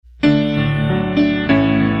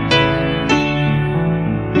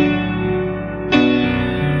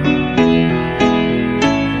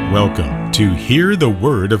to Hear the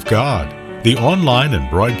Word of God, the online and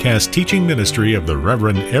broadcast teaching ministry of the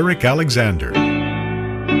Reverend Alexander.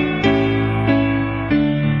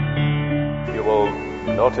 You will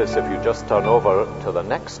notice if you just turn over to the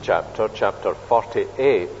next chapter, chapter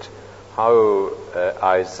 48, how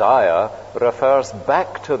Isaiah refers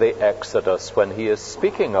back to the Exodus when he is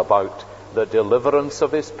speaking about the deliverance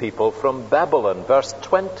of his people from Babylon. Verse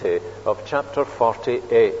 20 of chapter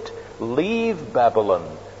 48. Leave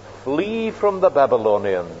Babylon, flee from the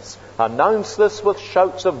Babylonians. Announce this with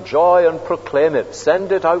shouts of joy and proclaim it.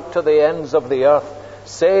 Send it out to the ends of the earth.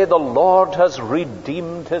 Say, the Lord has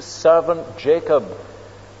redeemed his servant Jacob.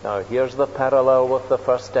 Now here's the parallel with the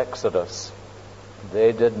first Exodus.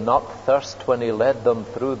 They did not thirst when he led them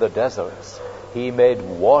through the deserts. He made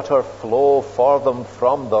water flow for them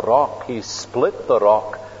from the rock. He split the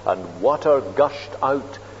rock and water gushed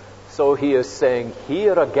out. So he is saying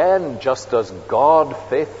here again, just as God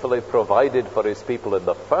faithfully provided for his people in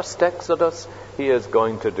the first Exodus, he is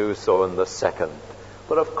going to do so in the second.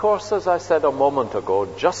 But of course, as I said a moment ago,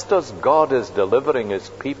 just as God is delivering his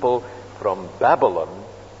people from Babylon,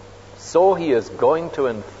 so he is going to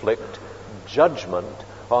inflict judgment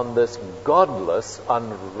on this godless,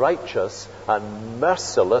 unrighteous, and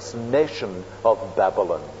merciless nation of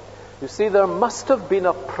Babylon. You see, there must have been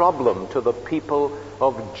a problem to the people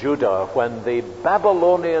of Judah when the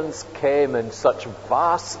Babylonians came in such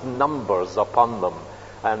vast numbers upon them.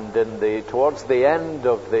 And towards the end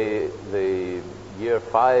of the year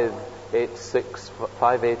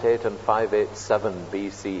 588 and 587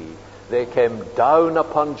 BC, they came down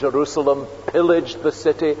upon Jerusalem, pillaged the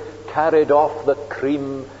city, carried off the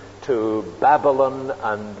cream to Babylon,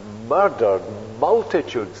 and murdered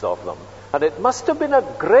multitudes of them. And it must have been a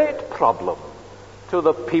great problem to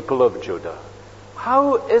the people of Judah.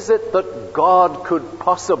 How is it that God could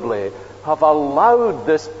possibly have allowed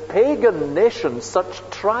this pagan nation such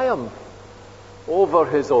triumph over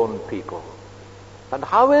his own people? And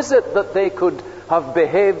how is it that they could have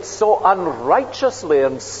behaved so unrighteously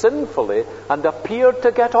and sinfully and appeared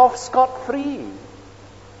to get off scot-free?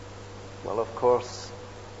 Well, of course,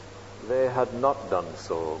 they had not done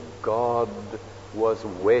so. God was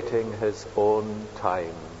waiting his own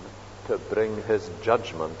time to bring his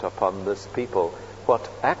judgment upon this people. What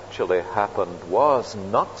actually happened was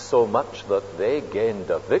not so much that they gained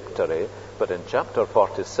a victory, but in chapter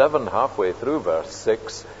 47, halfway through verse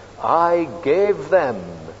 6, I gave them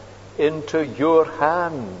into your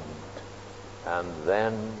hand, and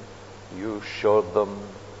then you showed them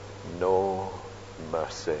no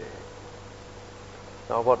mercy.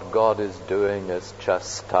 Now what God is doing is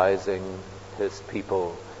chastising his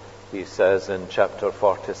people. He says in chapter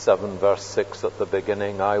 47 verse 6 at the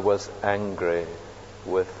beginning, I was angry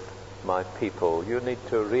with my people. You need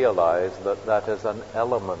to realize that that is an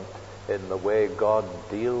element in the way God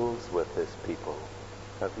deals with his people.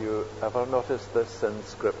 Have you ever noticed this in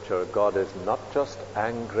Scripture? God is not just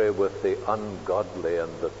angry with the ungodly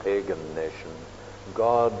and the pagan nation.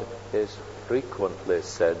 God is frequently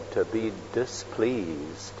said to be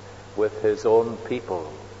displeased with his own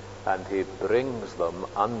people, and he brings them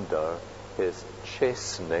under his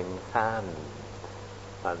chastening hand.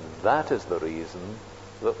 And that is the reason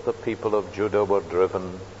that the people of Judah were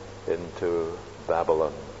driven into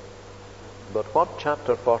Babylon. But what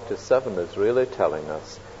chapter 47 is really telling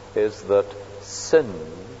us is that sin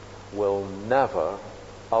will never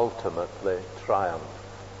ultimately triumph.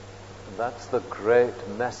 And that's the great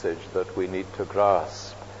message that we need to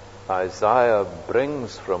grasp. Isaiah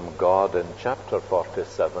brings from God in chapter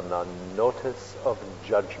 47 a notice of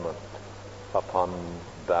judgment upon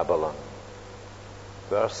Babylon.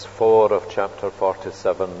 Verse 4 of chapter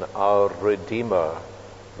 47, our Redeemer,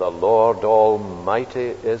 the Lord Almighty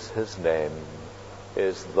is his name,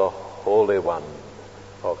 is the Holy One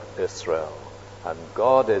of Israel. And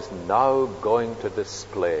God is now going to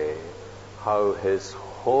display how his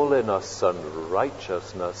holiness and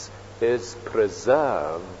righteousness is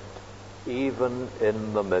preserved even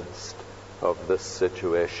in the midst of this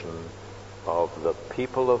situation of the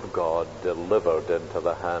people of God delivered into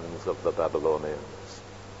the hands of the Babylonians.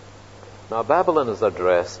 Now Babylon is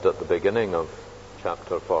addressed at the beginning of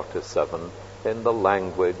chapter 47 in the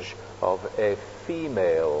language of a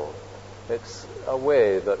female. It's a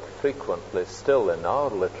way that frequently still in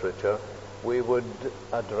our literature we would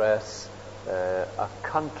address a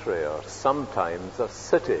country or sometimes a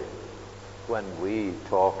city. When we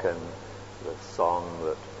talk in the song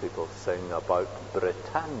that people sing about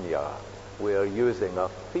Britannia, we are using a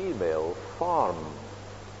female form.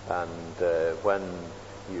 And when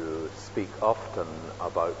you speak often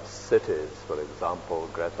about cities, for example,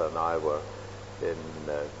 Greta and I were in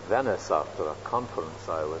Venice after a conference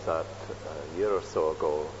I was at a year or so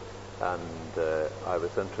ago, and I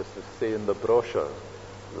was interested to see in the brochure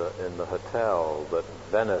in the hotel that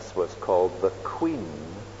Venice was called the Queen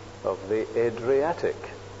of the Adriatic.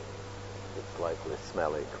 It's slightly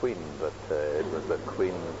smelly queen, but it was the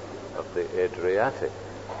Queen of the Adriatic.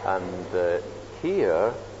 And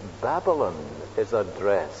here, Babylon is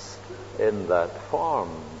addressed in that form,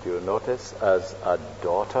 do you notice, as a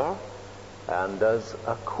daughter and as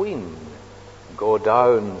a queen. Go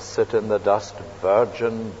down, sit in the dust,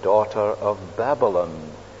 virgin daughter of Babylon.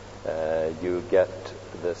 You get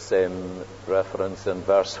the same reference in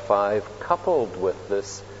verse 5, coupled with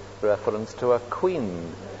this reference to a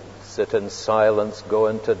queen. Sit in silence, go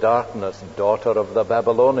into darkness, daughter of the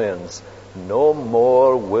Babylonians. No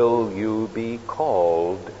more will you be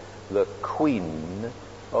called the Queen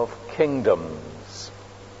of Kingdoms.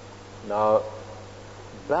 Now,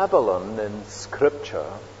 Babylon in Scripture,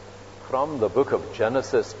 from the book of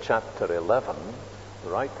Genesis chapter 11,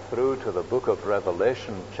 right through to the book of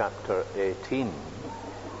Revelation chapter 18,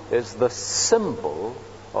 is the symbol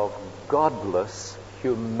of godless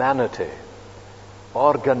humanity,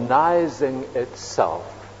 organizing itself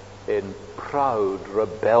in proud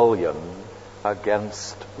rebellion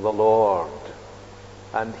against the Lord.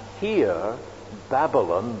 And here,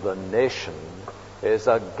 Babylon, the nation, is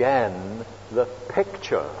again the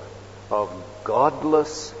picture of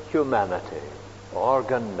godless humanity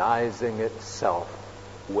organizing itself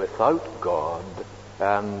without God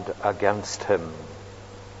and against Him.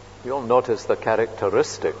 You'll notice the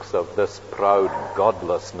characteristics of this proud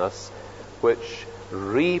godlessness, which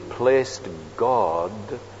replaced God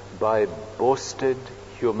by boasted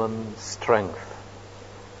human strength.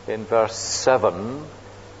 In verse 7,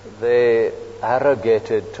 they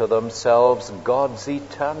arrogated to themselves God's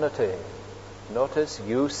eternity. Notice,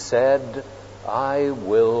 you said, I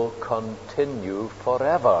will continue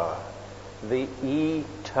forever. The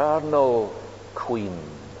eternal Queen.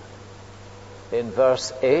 In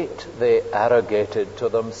verse 8, they arrogated to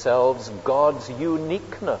themselves God's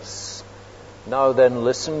uniqueness. Now then,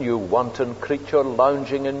 listen, you wanton creature,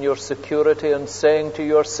 lounging in your security and saying to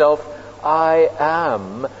yourself, I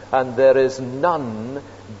am, and there is none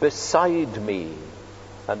beside me.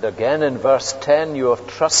 And again in verse 10, you have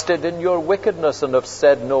trusted in your wickedness and have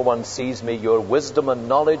said, no one sees me. Your wisdom and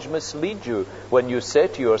knowledge mislead you when you say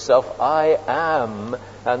to yourself, I am,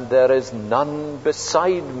 and there is none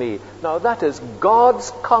beside me. Now that is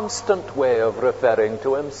God's constant way of referring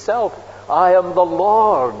to Himself. I am the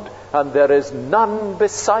Lord, and there is none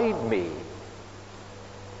beside me.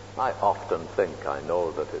 I often think, I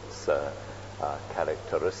know that it's a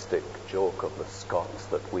characteristic joke of the Scots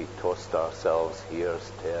that we toast ourselves,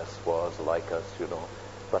 here's Tes was like us, you know.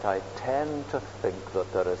 But I tend to think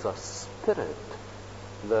that there is a spirit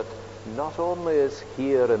that not only is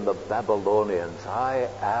here in the Babylonians, I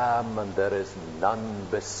am and there is none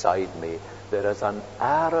beside me. There is an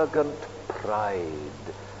arrogant pride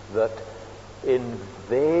that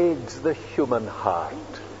invades the human heart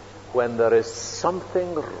when there is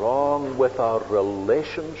something wrong with our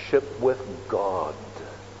relationship with God,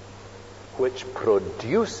 which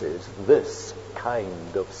produces this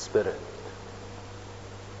kind of spirit.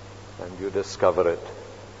 And you discover it,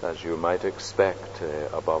 as you might expect,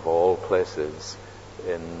 above all places,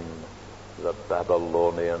 in the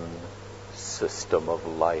Babylonian system of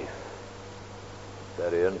life.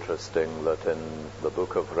 Very interesting that in the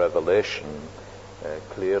book of Revelation,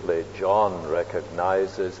 clearly John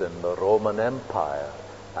recognizes in the Roman Empire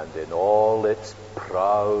and in all its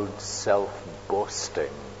proud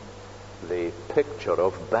self-boasting the picture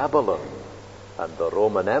of Babylon. And the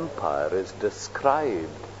Roman Empire is described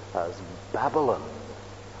as Babylon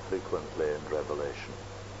frequently in Revelation.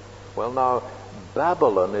 Well, now,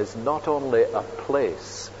 Babylon is not only a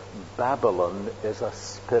place, Babylon is a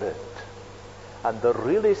spirit. And the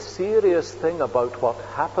really serious thing about what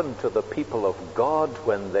happened to the people of God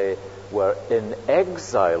when they were in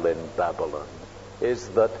exile in Babylon is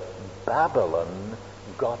that Babylon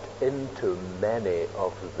got into many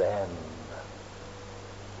of them.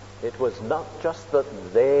 It was not just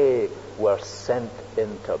that they were sent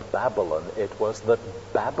into Babylon, it was that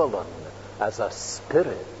Babylon as a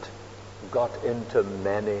spirit got into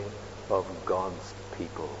many of God's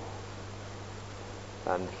people.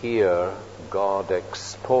 And here God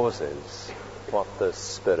exposes what this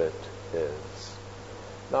spirit is.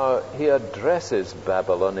 Now, He addresses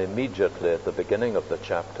Babylon immediately at the beginning of the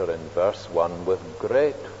chapter in verse 1 with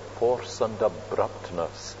great force and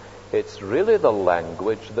abruptness. It's really the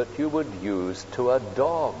language that you would use to a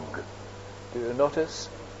dog. Do you notice?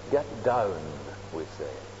 Get down, we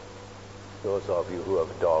say. Those of you who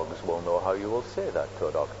have dogs will know how you will say that to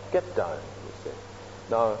a dog. Get down, you say.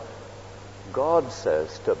 Now, God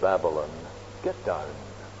says to Babylon, get down.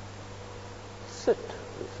 Sit,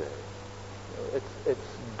 you say. It's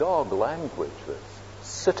dog language, this.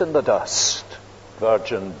 Sit in the dust,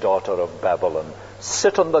 virgin daughter of Babylon.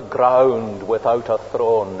 Sit on the ground without a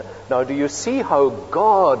throne. Now, do you see how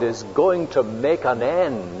God is going to make an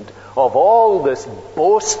end of all this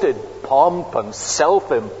boasted pomp and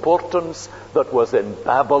self-importance that was in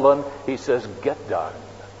Babylon? He says, get down.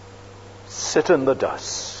 Sit in the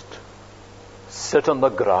dust. Sit on the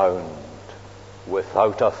ground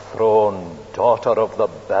without a throne, daughter of the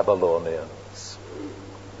Babylonians.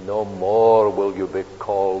 No more will you be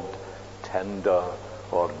called tender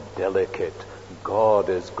or delicate. God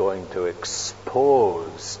is going to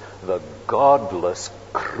expose the godless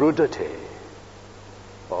crudity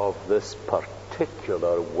of this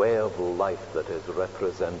particular way of life that is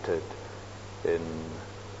represented in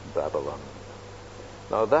Babylon.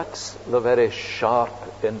 Now that's the very sharp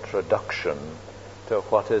introduction to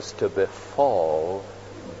what is to befall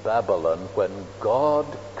Babylon when God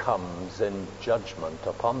comes in judgment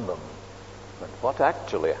upon them. And what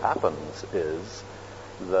actually happens is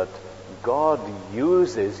that God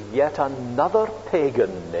uses yet another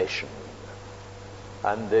pagan nation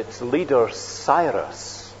and its leader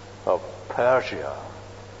Cyrus of Persia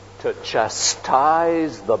to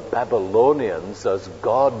chastise the Babylonians as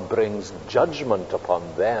God brings judgment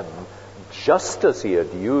upon them, just as he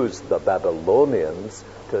had used the Babylonians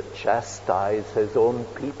to chastise his own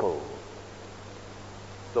people.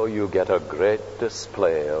 So you get a great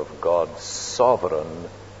display of God's sovereign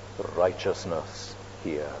righteousness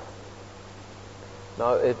here.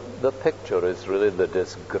 Now, the picture is really the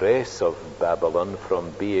disgrace of Babylon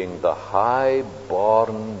from being the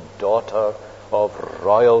high-born daughter of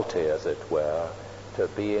royalty, as it were, to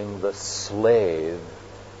being the slave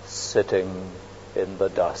sitting in the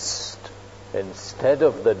dust. Instead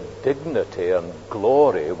of the dignity and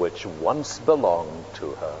glory which once belonged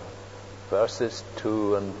to her. Verses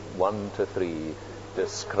 2 and 1 to 3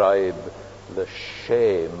 describe the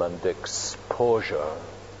shame and exposure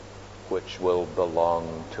which will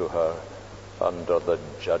belong to her under the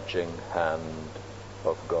judging hand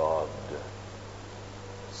of God.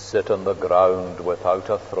 Sit on the ground without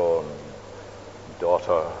a throne,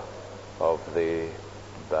 daughter of the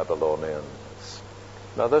Babylonians.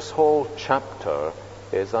 Now this whole chapter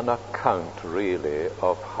is an account really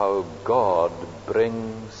of how God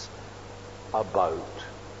brings about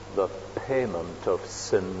the payment of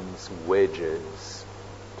sin's wages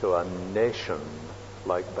to a nation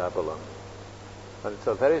like Babylon. And it's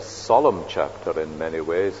a very solemn chapter in many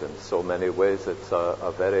ways. In so many ways it's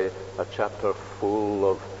a chapter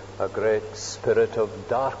full of a great spirit of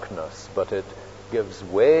darkness, but it gives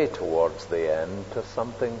way towards the end to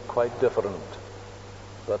something quite different.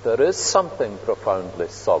 But there is something profoundly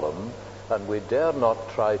solemn, and we dare not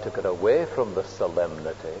try to get away from the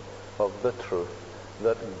solemnity of the truth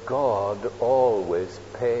that God always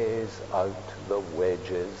pays out the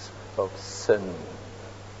wages of sin.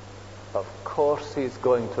 Of course, he's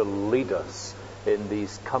going to lead us in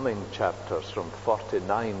these coming chapters from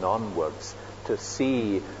 49 onwards to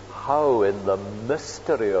see how in the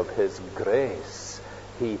mystery of his grace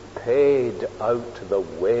he paid out the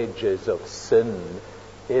wages of sin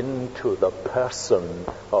into the person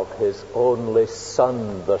of his only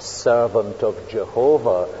Son, the servant of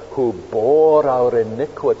Jehovah, who bore our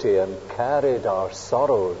iniquity and carried our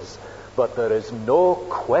sorrows. But there is no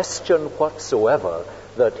question whatsoever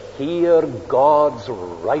that here God's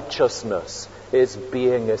righteousness is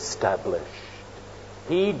being established.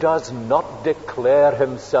 He does not declare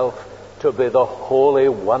himself to be the Holy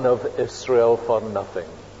One of Israel for nothing.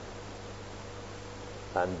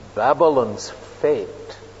 And Babylon's fate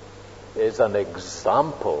is an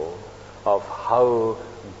example of how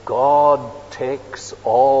God takes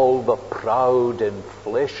all the proud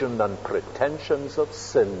inflation and pretensions of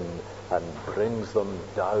sin and brings them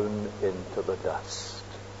down into the dust.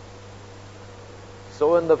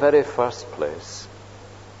 So in the very first place,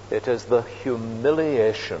 it is the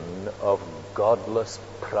humiliation of godless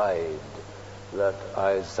pride that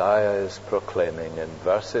Isaiah is proclaiming in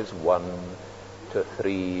verses 1 to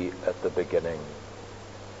 3 at the beginning.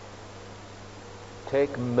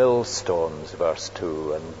 Take millstones, verse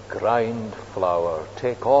 2, and grind flour.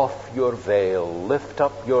 Take off your veil, lift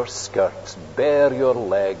up your skirts, bare your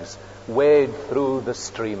legs, wade through the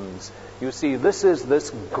streams. You see, this is this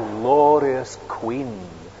glorious queen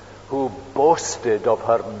who boasted of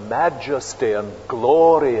her majesty and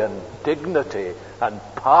glory and dignity and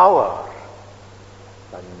power.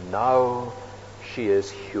 And now she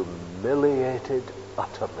is humiliated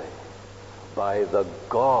utterly by the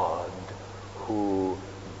God who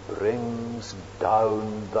brings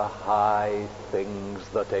down the high things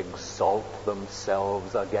that exalt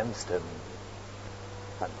themselves against him.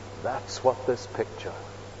 And that's what this picture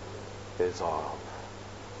is of.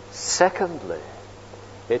 Secondly,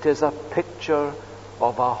 it is a picture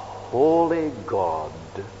of a holy God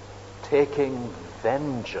taking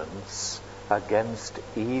vengeance against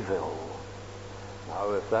evil.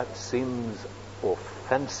 Now, if that seems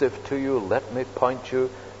offensive to you, let me point you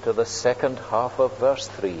to the second half of verse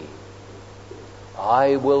 3.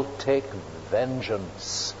 I will take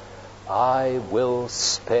vengeance. I will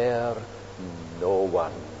spare no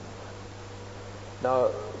one. Now,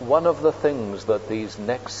 one of the things that these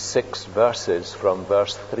next 6 verses from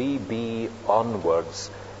verse 3b onwards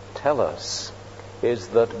tell us is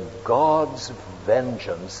that God's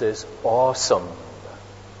vengeance is awesome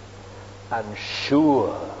and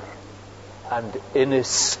sure and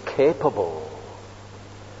inescapable.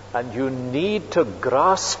 And you need to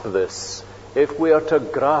grasp this if we are to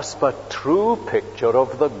grasp a true picture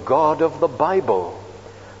of the God of the Bible.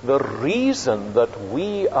 The reason that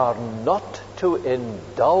we are not to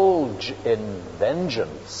indulge in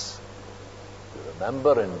vengeance.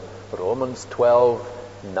 Remember in Romans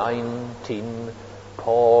 12:19,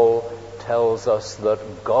 Paul tells us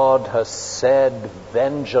that God has said,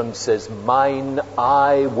 vengeance is mine,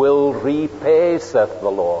 I will repay, saith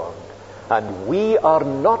the Lord. And we are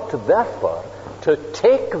not therefore to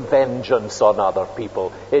take vengeance on other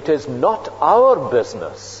people. It is not our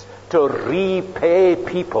business to repay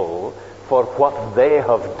people for what they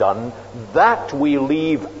have done. That we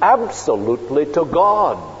leave absolutely to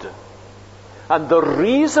God. And the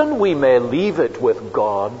reason we may leave it with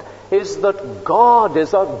God is that God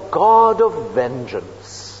is a God of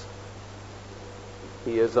vengeance.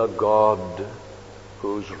 He is a God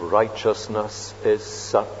whose righteousness is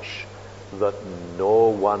such that no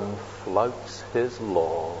one flouts his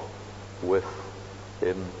law with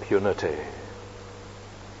impunity.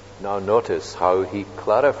 Now notice how he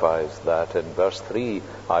clarifies that in verse 3.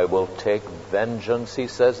 I will take vengeance, he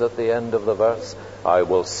says at the end of the verse. I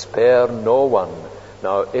will spare no one.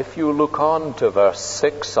 Now if you look on to verse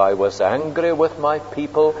 6, I was angry with my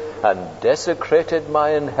people and desecrated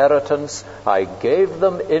my inheritance. I gave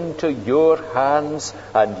them into your hands,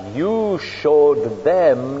 and you showed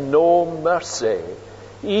them no mercy.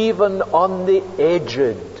 Even on the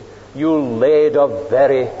aged you laid a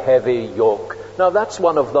very heavy yoke. Now that's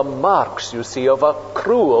one of the marks, you see, of a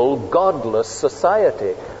cruel, godless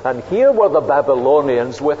society. And here were the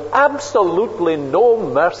Babylonians with absolutely no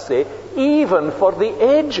mercy, even for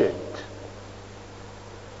the aged.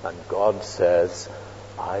 And God says,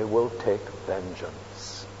 I will take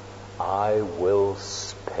vengeance. I will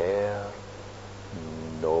spare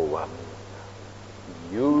no one.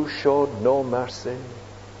 You showed no mercy.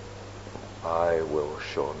 I will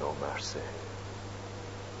show no mercy.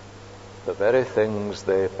 The very things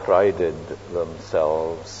they prided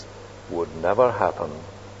themselves would never happen,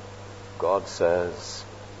 God says,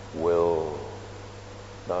 will.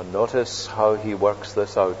 Now notice how he works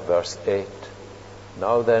this out, verse 8.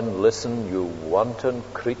 Now then, listen, you wanton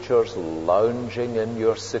creatures lounging in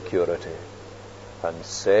your security, and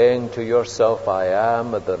saying to yourself, I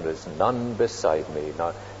am, and there is none beside me.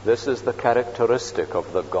 Now, this is the characteristic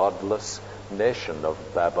of the godless nation of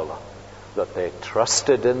Babylon, that they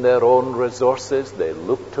trusted in their own resources. They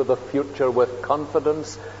looked to the future with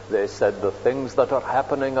confidence. They said the things that are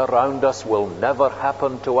happening around us will never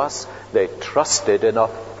happen to us. They trusted in a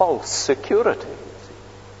false security.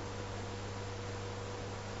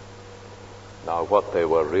 Now, what they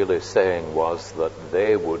were really saying was that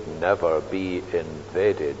they would never be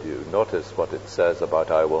invaded. You notice what it says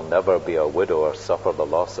about, I will never be a widow or suffer the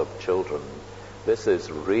loss of children. This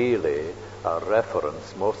is really a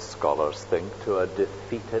reference, most scholars think, to a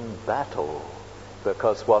defeat in battle.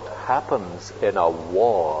 Because what happens in a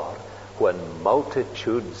war when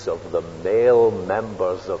multitudes of the male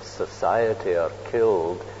members of society are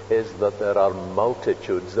killed is that there are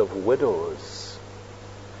multitudes of widows.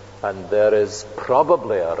 And there is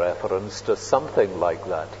probably a reference to something like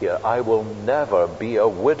that here. I will never be a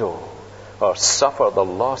widow or suffer the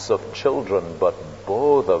loss of children, but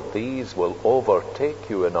both of these will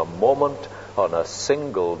overtake you in a moment, on a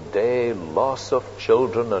single day. Loss of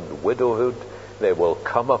children and widowhood, they will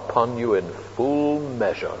come upon you in full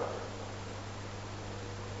measure.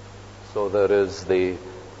 So there is the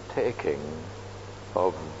taking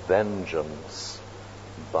of vengeance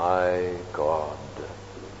by God.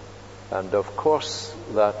 And of course,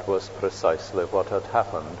 that was precisely what had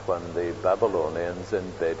happened when the Babylonians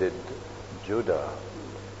invaded Judah.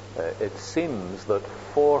 It seems that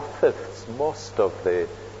 4/5, most of the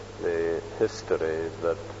history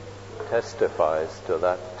that testifies to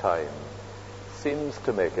that time, seems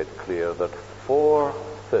to make it clear that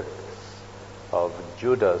 4/5 of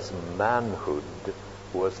Judah's manhood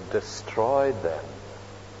was destroyed then.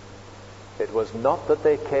 It was not that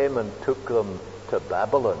they came and took them to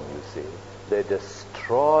Babylon, you see. They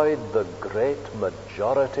destroyed the great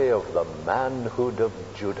majority of the manhood of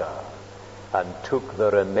Judah and took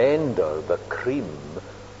the remainder, the cream,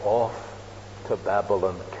 off to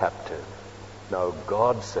Babylon captive. Now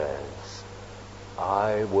God says,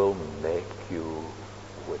 I will make you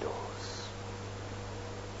widows.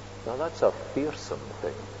 Now that's a fearsome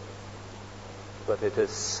thing, but it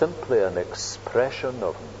is simply an expression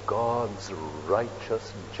of God's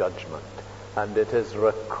righteous judgment. And it is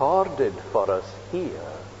recorded for us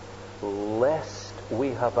here, lest we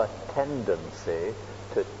have a tendency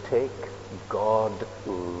to take God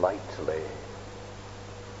lightly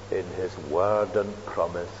in His word and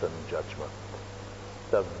promise and judgment.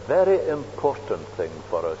 The very important thing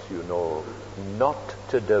for us, you know, not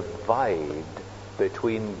to divide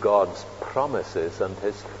between God's promises and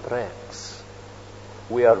His threats.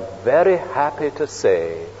 We are very happy to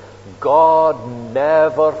say, God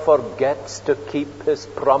never forgets to keep His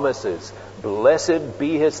promises. Blessed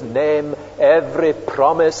be His name. Every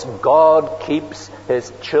promise God keeps,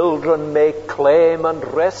 His children may claim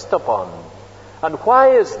and rest upon. And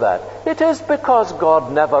why is that? It is because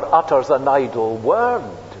God never utters an idle word.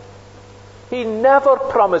 He never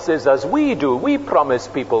promises as we do. We promise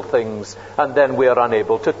people things and then we are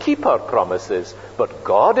unable to keep our promises. But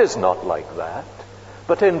God is not like that.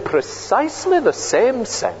 But in precisely the same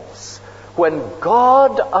sense, when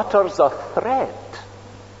God utters a threat,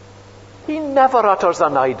 He never utters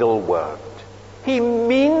an idle word. He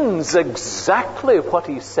means exactly what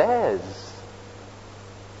He says.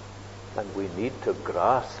 And we need to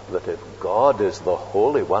grasp that if God is the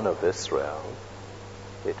Holy One of Israel,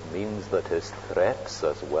 it means that His threats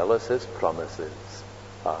as well as His promises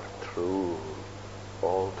are true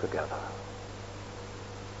altogether.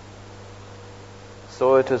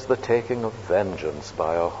 So it is the taking of vengeance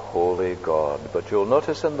by a holy God. But you'll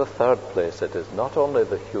notice in the third place, it is not only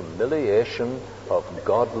the humiliation of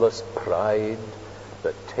godless pride,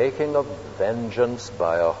 the taking of vengeance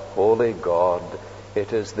by a holy God,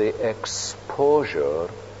 it is the exposure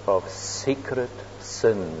of secret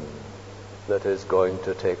sin that is going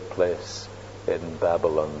to take place in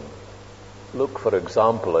Babylon. Look, for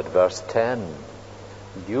example, at verse 10.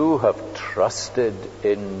 You have trusted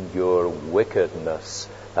in your wickedness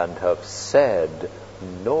and have said,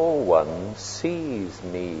 no one sees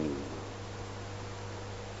me.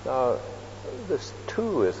 Now, this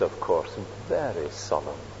too is, of course, very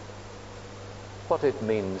solemn. What it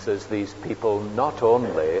means is these people not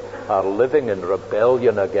only are living in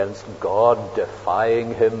rebellion against God,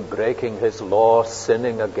 defying Him, breaking His law,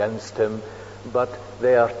 sinning against Him, but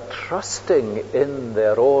they are trusting in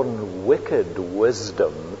their own wicked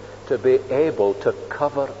wisdom to be able to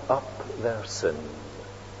cover up their sin.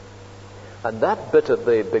 And that bit at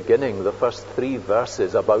the beginning, the first 3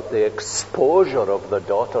 verses about the exposure of the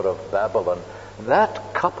daughter of Babylon,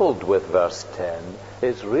 that coupled with verse 10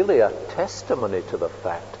 is really a testimony to the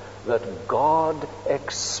fact that God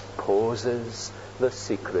exposes the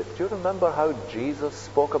secret. Do you remember how Jesus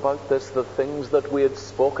spoke about this? The things that we had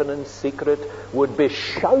spoken in secret would be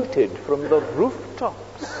shouted from the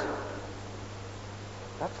rooftops.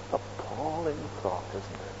 That's an appalling thought, isn't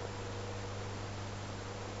it?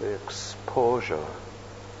 The exposure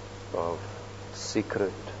of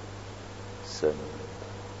secret sin.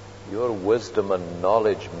 Your wisdom and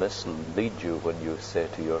knowledge mislead you when you say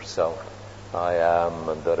to yourself, I am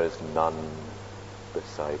and there is none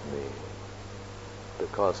beside me.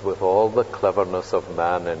 Because with all the cleverness of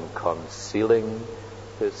man in concealing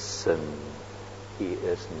his sin, he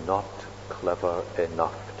is not clever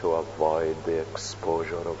enough to avoid the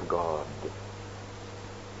exposure of God.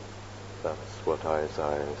 That's what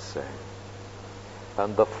Isaiah is saying.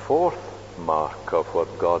 And the fourth mark of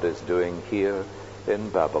what God is doing here in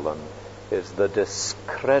Babylon is the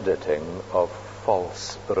discrediting of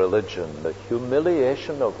false religion, the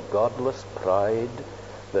humiliation of godless pride,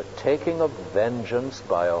 the taking of vengeance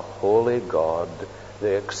by a holy God,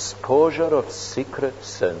 the exposure of secret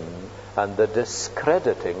sin, and the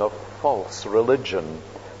discrediting of false religion.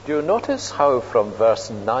 Do you notice how from verse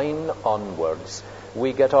 9 onwards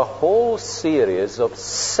we get a whole series of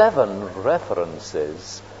 7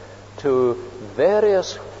 references to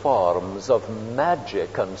various forms of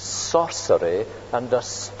magic and sorcery and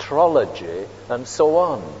astrology and so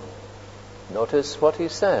on? Notice what he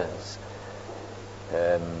says.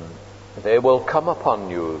 They will come upon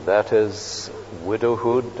you, that is,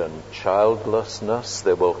 widowhood and childlessness.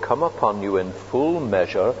 They will come upon you in full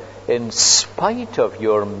measure, in spite of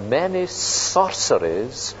your many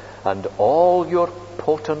sorceries and all your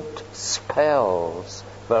potent spells.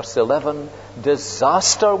 Verse 11,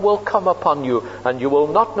 disaster will come upon you, and you will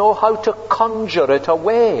not know how to conjure it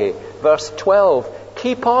away. Verse 12,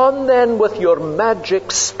 keep on then with your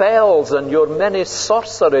magic spells and your many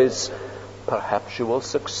sorceries. Perhaps you will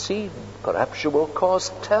succeed. Perhaps you will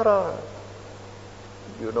cause terror.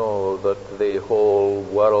 You know that the whole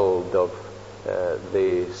world of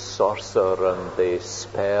the sorcerer and the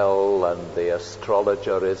spell and the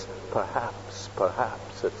astrologer is perhaps.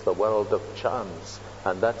 It's the world of chance.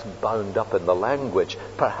 And that's bound up in the language.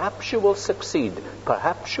 Perhaps you will succeed.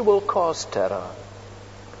 Perhaps you will cause terror.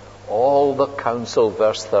 All the counsel,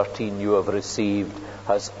 verse 13, you have received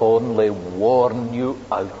has only worn you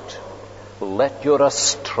out. Let your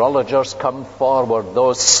astrologers come forward,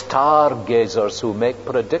 those stargazers who make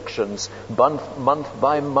predictions month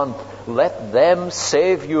by month. Let them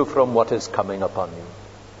save you from what is coming upon you.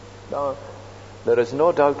 Now, there is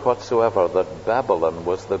no doubt whatsoever that Babylon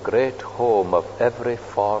was the great home of every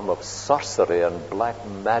form of sorcery and black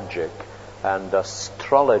magic and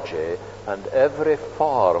astrology and every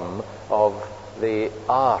form of the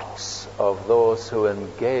arts of those who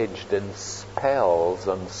engaged in spells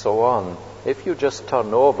and so on. If you just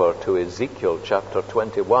turn over to Ezekiel chapter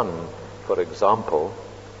 21, for example,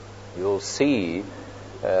 you'll see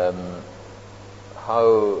how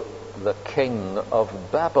the king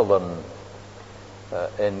of Babylon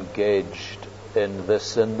engaged in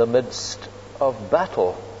this in the midst of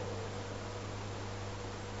battle.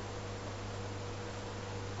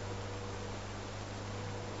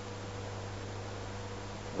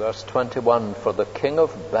 Verse 21, for the king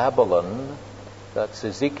of Babylon, that's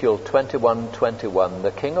Ezekiel 21:21,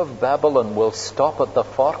 the king of Babylon will stop at the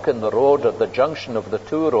fork in the road at the junction of the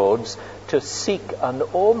two roads to seek an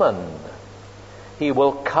omen. He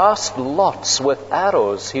will cast lots with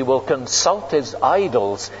arrows. He will consult his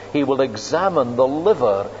idols. He will examine the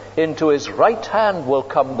liver. Into his right hand will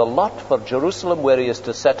come the lot for Jerusalem, where he is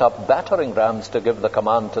to set up battering rams to give the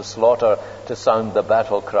command to slaughter, to sound the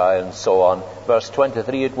battle cry, and so on. Verse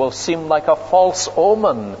 23, it will seem like a false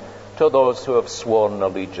omen to those who have sworn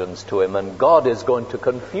allegiance to him, and God is going to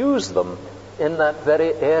confuse them in that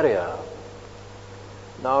very area.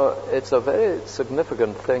 Now, it's a very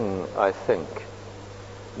significant thing, I think,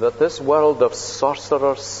 that this world of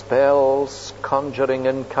sorcerers, spells, conjuring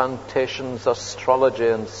incantations, astrology,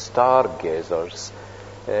 and stargazers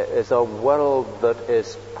is a world that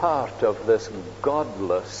is part of this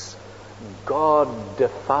godless,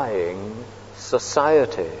 God-defying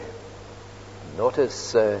society.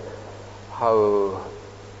 Notice how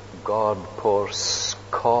God pours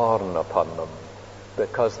scorn upon them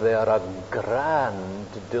because they are a grand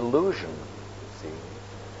delusion.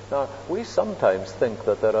 Now, we sometimes think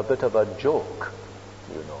that they're a bit of a joke,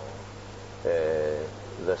 you know,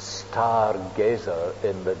 the stargazer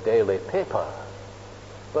in the daily paper.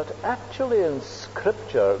 But actually in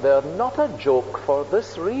Scripture, they're not a joke for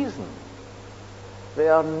this reason. They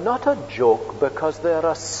are not a joke because they're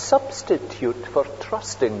a substitute for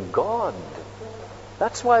trusting God.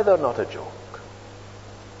 That's why they're not a joke.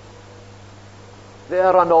 They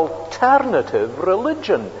are an alternative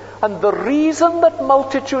religion. And the reason that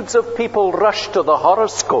multitudes of people rush to the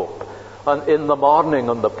horoscope in the morning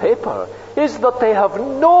on the paper is that they have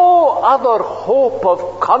no other hope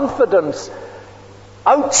of confidence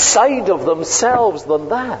outside of themselves than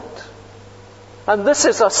that. And this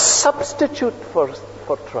is a substitute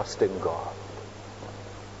for trusting God.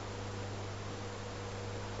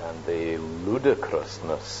 And the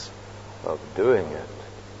ludicrousness of doing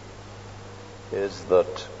it is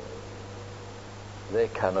that they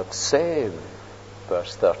cannot save.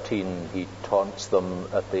 Verse 13, he taunts them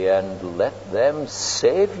at the end, let them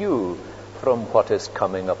save you from what is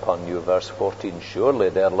coming upon you. Verse 14, surely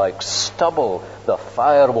they're like stubble. The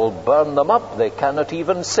fire will burn them up. They cannot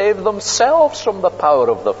even save themselves from the power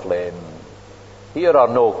of the flame. Here are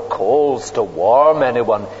no coals to warm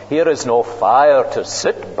anyone. Here is no fire to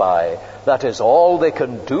sit by. That is all they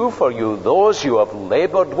can do for you, those you have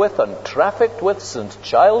labored with and trafficked with since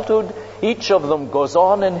childhood. Each of them goes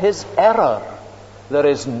on in his error. There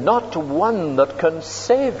is not one that can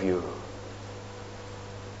save you.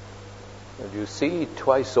 And you see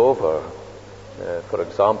twice over, for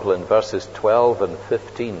example, in verses 12 and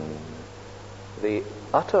 15, the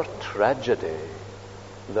utter tragedy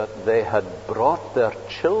that they had brought their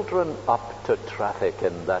children up to traffic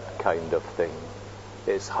in that kind of thing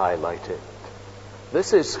is highlighted.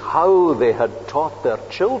 This is how they had taught their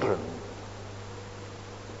children.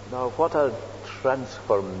 Now, what a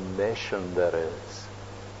transformation there is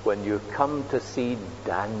when you come to see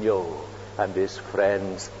Daniel and his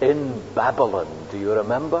friends in Babylon. Do you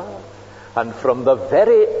remember? And from the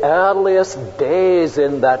very earliest days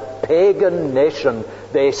in that pagan nation,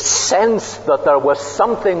 they sensed that there was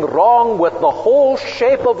something wrong with the whole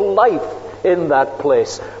shape of life in that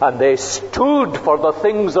place. And they stood for the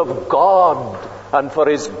things of God and for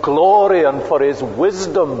His glory and for His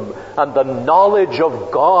wisdom and the knowledge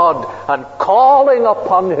of God. And calling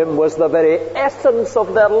upon Him was the very essence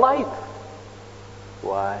of their life.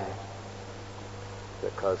 Why?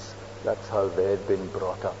 Because that's how they had been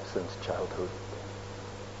brought up since childhood.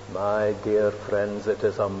 My dear friends, it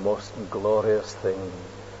is a most glorious thing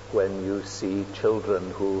when you see children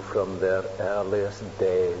who from their earliest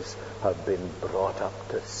days have been brought up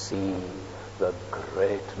to see the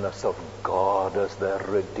greatness of God as their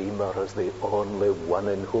Redeemer, as the only one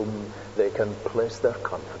in whom they can place their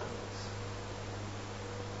confidence.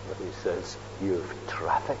 But he says, you've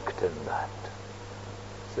trafficked in that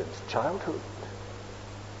since childhood.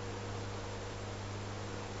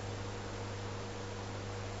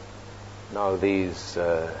 Now these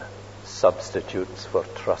substitutes for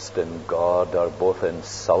trust in God are both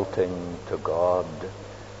insulting to God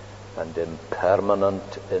and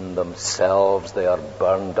impermanent in themselves. They are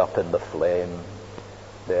burned up in the flame.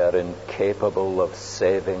 They are incapable of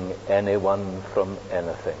saving anyone from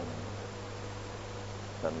anything.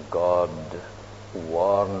 And God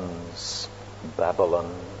warns Babylon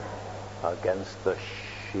against the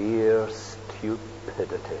sheer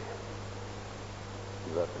stupidity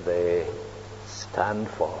that they stand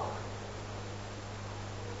for.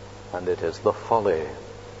 And it is the folly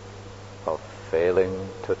of failing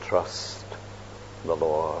to trust the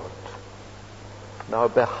Lord. Now,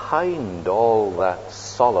 behind all that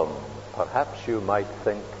solemn, perhaps you might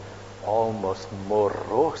think almost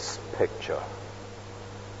morose picture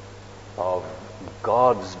of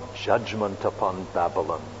God's judgment upon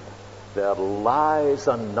Babylon, there lies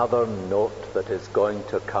another note that is going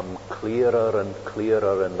to come clearer and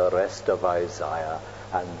clearer in the rest of Isaiah,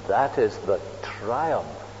 and that is the triumph,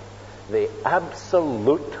 the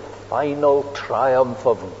absolute final triumph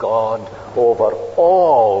of God over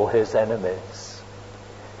all His enemies.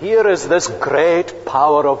 Here is this great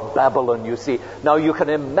power of Babylon, you see. Now you can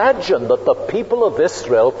imagine that the people of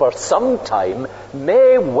Israel for some time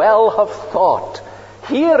may well have thought,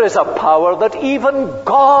 here is a power that even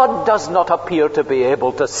God does not appear to be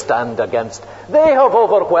able to stand against. They have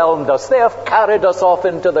overwhelmed us. They have carried us off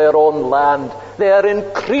into their own land. They are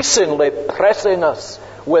increasingly pressing us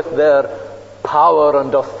with their power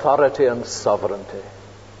and authority and sovereignty.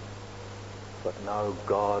 But now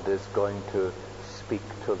God is going to speak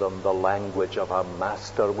to them the language of a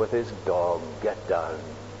master with his dog. Get down.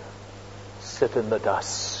 Sit in the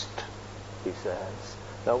dust, he says.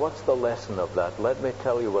 Now, what's the lesson of that? Let me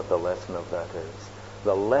tell you what the lesson of that is.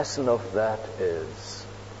 The lesson of that is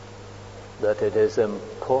that it is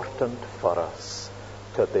important for us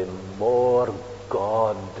to be more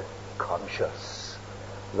God-conscious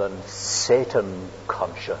than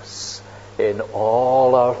Satan-conscious in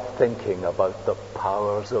all our thinking about the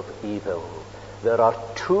powers of evil. There are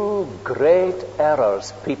two great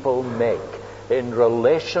errors people make in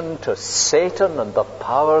relation to Satan and the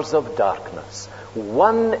powers of darkness.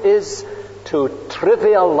 One is to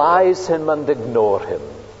trivialize him and ignore him.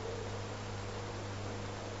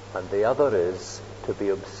 And the other is to be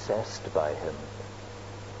obsessed by him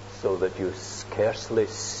so that you scarcely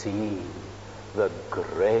see the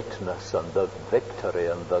greatness and the victory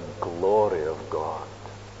and the glory of God.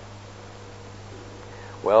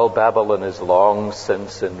 Well, Babylon is long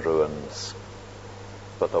since in ruins,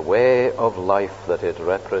 but the way of life that it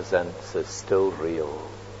represents is still real.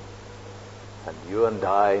 And you and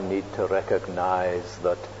I need to recognize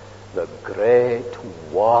that the great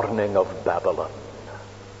warning of Babylon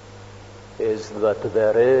is that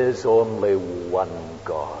there is only one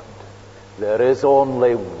God. There is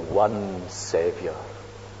only one Savior.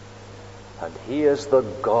 And He is the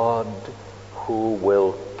God who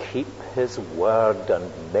will keep His word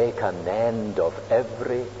and make an end of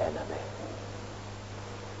every enemy.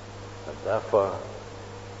 And therefore,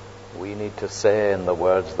 we need to say in the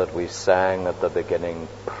words that we sang at the beginning,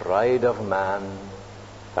 pride of man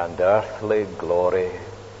and earthly glory,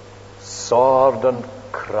 sword and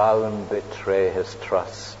crown betray his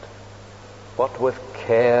trust. What with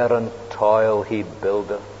care and toil he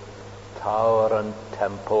buildeth, tower and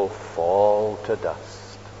temple fall to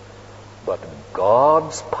dust. But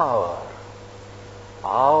God's power,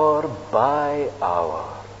 hour by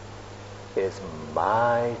hour, is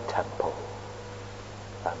my temple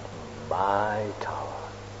and my tower.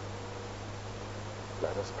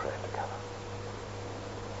 Let us pray together.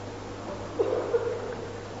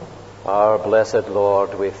 Our blessed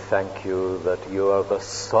Lord, we thank you that you are the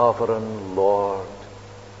sovereign Lord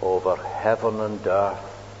over heaven and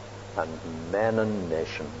earth and men and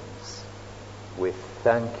nations. We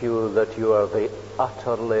thank you that you are the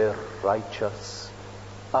utterly righteous,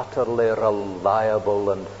 utterly reliable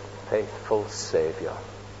and faithful Savior.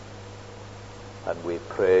 And we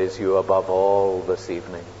praise you above all this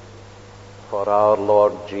evening for our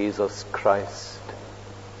Lord Jesus Christ,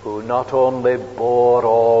 who not only bore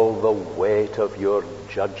all the weight of your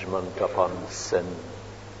judgment upon sin,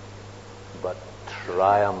 but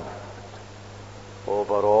triumphed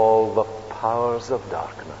over all the powers of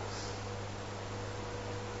darkness.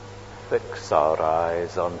 Fix our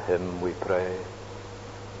eyes on him, we pray,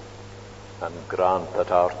 and grant that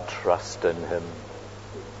our trust in him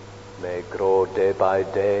may grow day by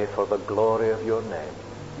day for the glory of your name.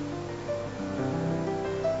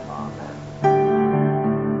 Amen.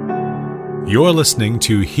 You're listening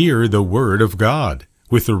to Hear the Word of God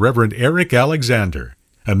with the Reverend Alexander,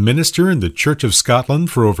 a minister in the Church of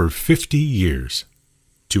Scotland for over 50 years.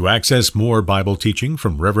 To access more Bible teaching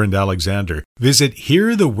from Reverend Alexander, visit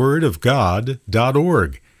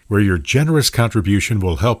hearthewordofgod.org, where your generous contribution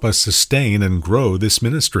will help us sustain and grow this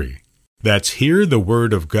ministry. That's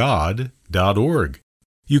hearthewordofgod.org.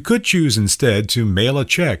 You could choose instead to mail a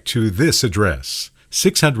check to this address,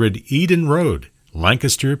 600 Eden Road,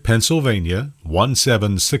 Lancaster, Pennsylvania,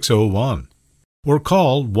 17601. Or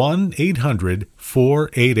call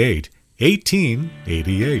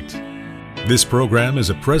 1-800-488-1888. This program is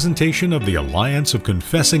a presentation of the Alliance of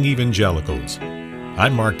Confessing Evangelicals.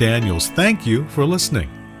 I'm Mark Daniels. Thank you for listening.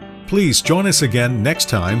 Please join us again next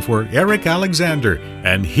time for Eric Alexander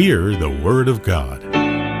and Hear the Word of God.